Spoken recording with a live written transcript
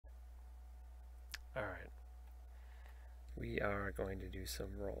We are going to do some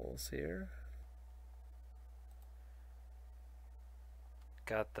rolls here.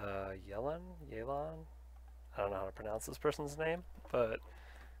 Got the Yelan. I don't know how to pronounce this person's name, but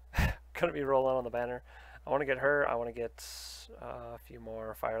gonna be rolling on the banner. I want to get her. I want to get a few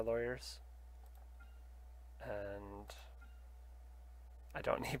more fire lawyers, and I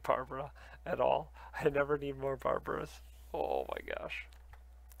don't need Barbara at all. I never need more Barbaras. Oh my gosh.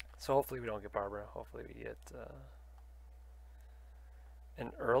 So hopefully we don't get Barbara. Hopefully we get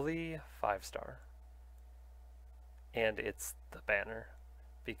an early 5-star. And it's the banner.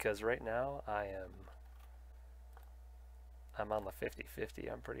 Because right now I'm on the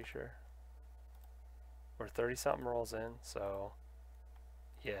 50-50, I'm pretty sure. We're 30-something rolls in, so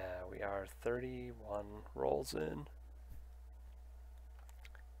yeah, we are 31 rolls in.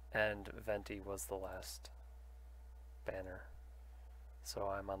 And Venti was the last banner. So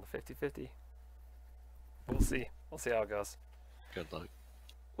I'm on the 50-50. We'll see. We'll see how it goes. Good luck.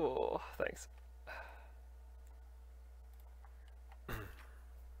 Oh, thanks.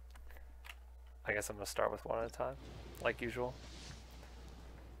 I guess I'm going to start with one at a time, like usual.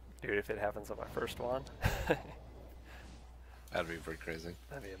 Dude, if it happens on my first one, That'd be pretty crazy.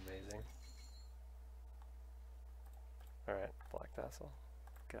 that'd be amazing. Alright, Black Tassel.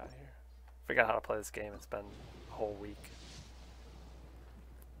 Get out of here. Forgot how to play this game. It's been a whole week.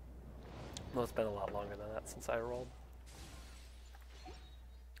 Well, it's been a lot longer than that since I rolled.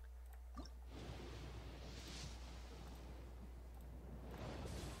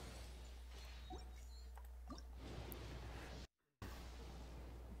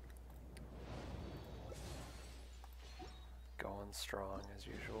 Going strong as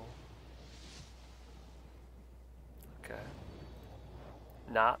usual. Okay.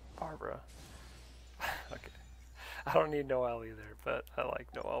 Not Barbara. Okay. I don't need Noelle either, but I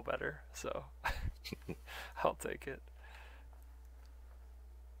like Noelle better, so I'll take it.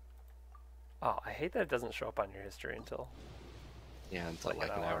 Oh, I hate that it doesn't show up on your history until Yeah, until like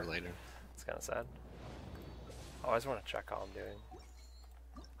an hour later. It's kind of sad. I always want to check how I'm doing.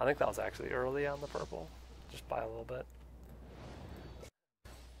 I think that was actually early on the purple, just by a little bit.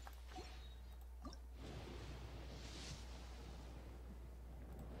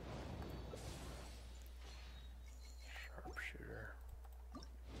 Sharpshooter.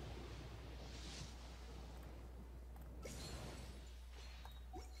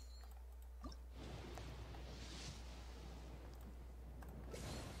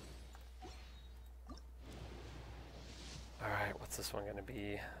 Alright, what's this one going to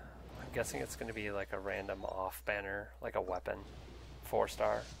be? I'm guessing it's going to be like a random off banner, like a weapon.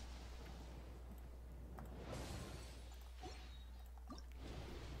 4-star.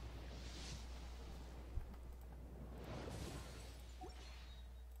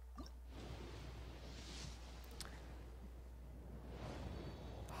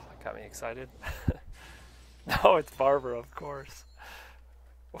 Oh, that got me excited. No, it's Barbara, of course.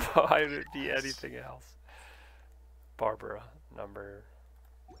 Why would it be anything else? Barbara, number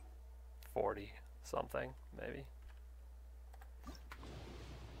 40 something, maybe.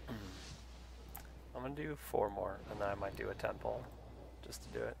 I'm gonna do 4 more, and then I might do a 10 pull, just to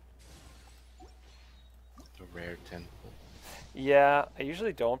do it. A rare 10. Yeah, I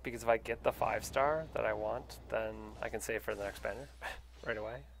usually don't, because if I get the 5-star that I want, then I can save for the next banner right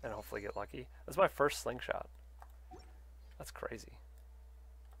away, and hopefully get lucky. That's my first slingshot. That's crazy.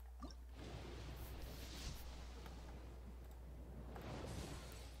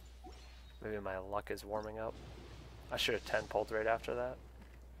 Maybe my luck is warming up. I should have 10 pulled right after that.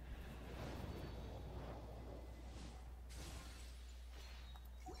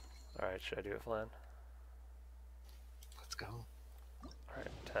 Alright, should I do it, Flan? Let's go.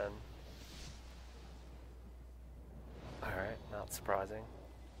 Alright, 10. Alright, not surprising.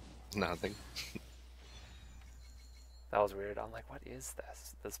 Nothing. That was weird. I'm like, what is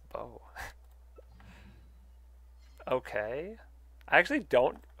this? This bow. Okay. I actually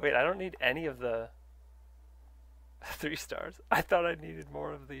don't... Wait, I don't need any of the 3 stars. I thought I needed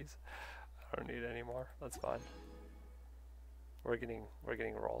more of these. I don't need any more. That's fine. We're getting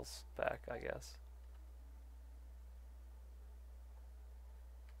rolls back, I guess.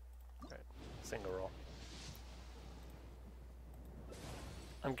 Alright, single roll.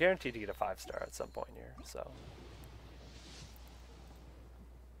 I'm guaranteed to get a 5-star at some point here, so...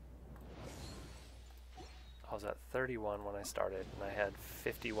 I was at 31 when I started, and I had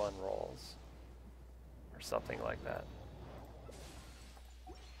 51 rolls, or something like that.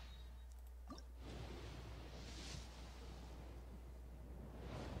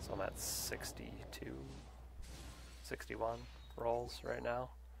 So I'm at 62, 61 rolls right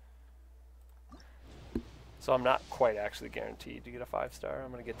now. So I'm not quite actually guaranteed to get a 5-star.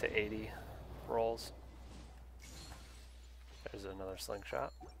 I'm going to get to 80 rolls. There's another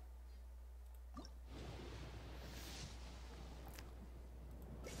slingshot.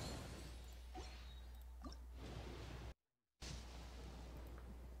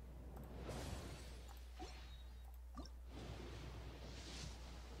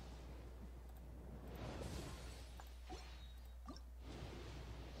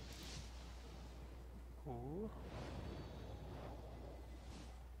 Ooh.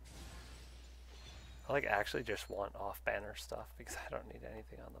 I like actually just want off banner stuff because I don't need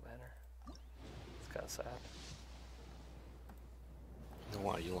anything on the banner. It's kind of sad. You don't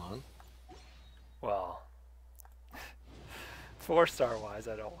want Yelan? Well, 4-star wise,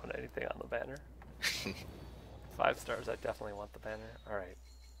 I don't want anything on the banner. 5 stars, I definitely want the banner. Alright.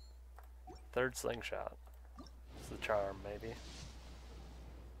 3rd slingshot. It's the charm, maybe.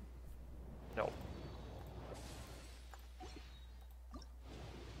 Nope.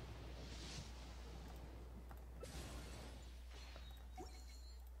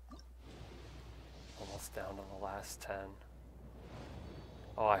 Almost down to the last 10.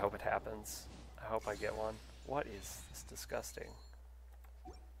 Oh, I hope it happens. I hope I get one. What is this disgusting?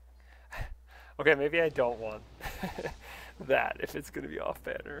 Okay, maybe I don't want that if it's going to be off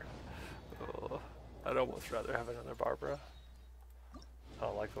banner. Oh, I'd almost rather have another Barbara. I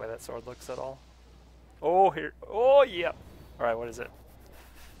don't like the way that sword looks at all. Oh, here. Oh, yeah. Alright, what is it?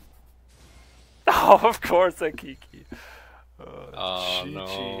 Oh, of course, a Kiki. Oh,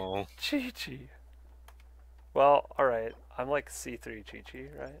 no. Chi-Chi. Well, alright. I'm like C3 Chi-Chi,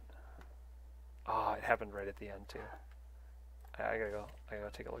 right? Oh, it happened right at the end, too. I gotta go. I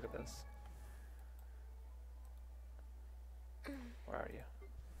gotta take a look at this. Where are you?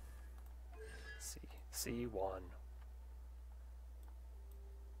 C1.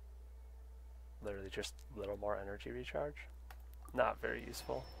 Literally just a little more energy recharge. Not very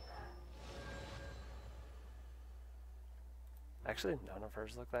useful. Actually, none of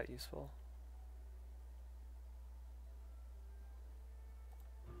hers look that useful.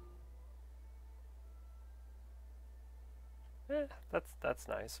 That's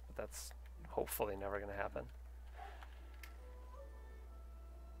nice, but that's hopefully never gonna happen.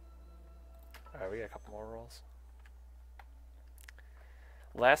 Alright, we got a couple more rolls.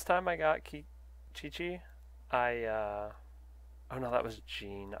 Last time I got Chi-Chi, oh no, that was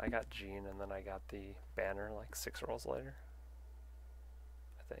Jean. I got Jean and then I got the banner like 6 rolls later.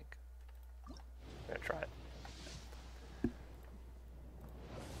 I think. I'm gonna try it.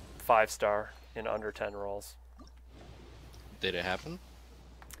 5-star in under 10 rolls. Did it happen?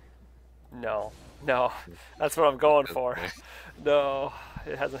 No. No. That's what I'm going for. No,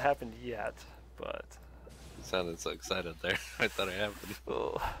 it hasn't happened yet, but... You sounded so excited there. I thought it happened.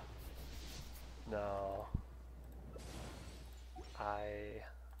 Ugh. No.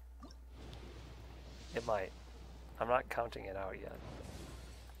 It might. I'm not counting it out yet.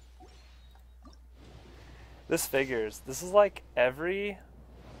 This figures. This is like every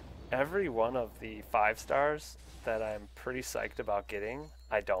one of the 5-stars that I'm pretty psyched about getting,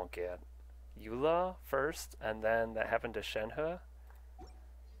 I don't get. Eula first, and then that happened to Shenhe,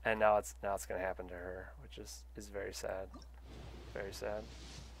 and now it's gonna happen to her, which is very sad. Very sad.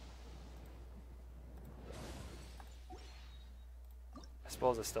 I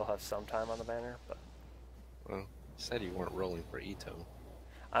suppose I still have some time on the banner, but Well, you said you weren't rolling for Ito.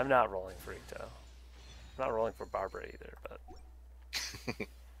 I'm not rolling for Ito. I'm not rolling for Barbara either, but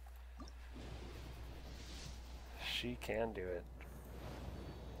she can do it.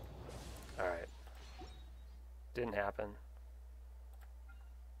 Alright. Didn't happen.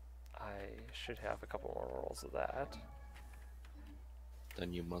 I should have a couple more rolls of that.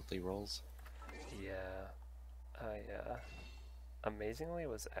 Done you monthly rolls? Yeah. I amazingly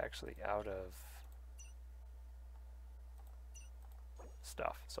was actually out of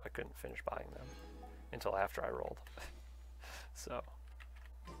stuff, so I couldn't finish buying them until after I rolled. So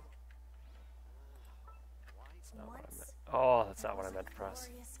that's not what I meant. Oh, that's not what I meant to press.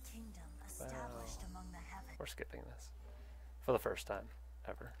 Well, we're skipping this for the first time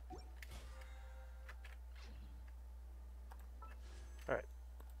ever. Alright.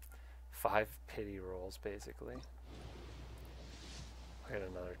 5 pity rolls, basically. I got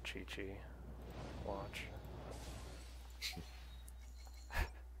another Chi-Chi. Watch.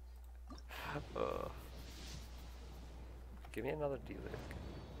 Give me another D-Luke.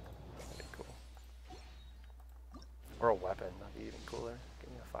 That'd be cool. Or a weapon, that'd be even cooler.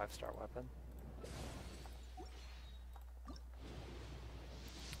 Give me a 5-star weapon.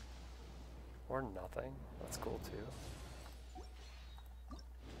 Or nothing. That's cool too.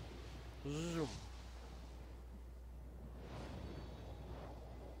 Zoom.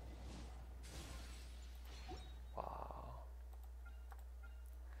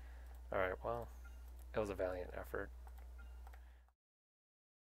 well, it was a valiant effort.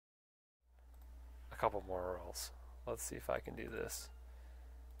 A couple more rolls. Let's see if I can do this.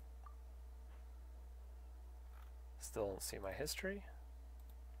 Still don't see my history.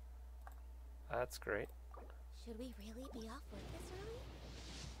 That's great. Should we really be off work this early?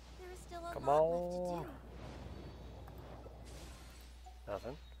 There is still a Come lot on. left to do.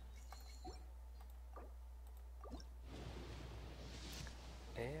 Nothing.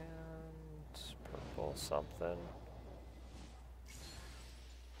 And purple something.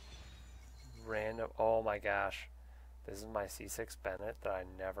 Random. Oh my gosh. This is my C6 Bennett that I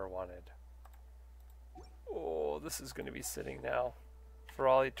never wanted. Oh, this is going to be sitting now for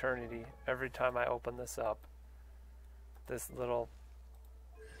all eternity. Every time I open this up. This little...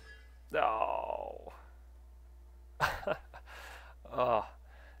 Oh. Oh.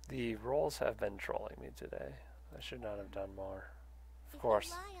 The rolls have been trolling me today. I should not have done more. Of course.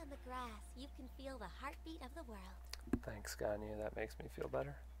 If you lie on the grass, you can feel the heartbeat of the world. Thanks, Ganyu. That makes me feel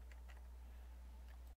better.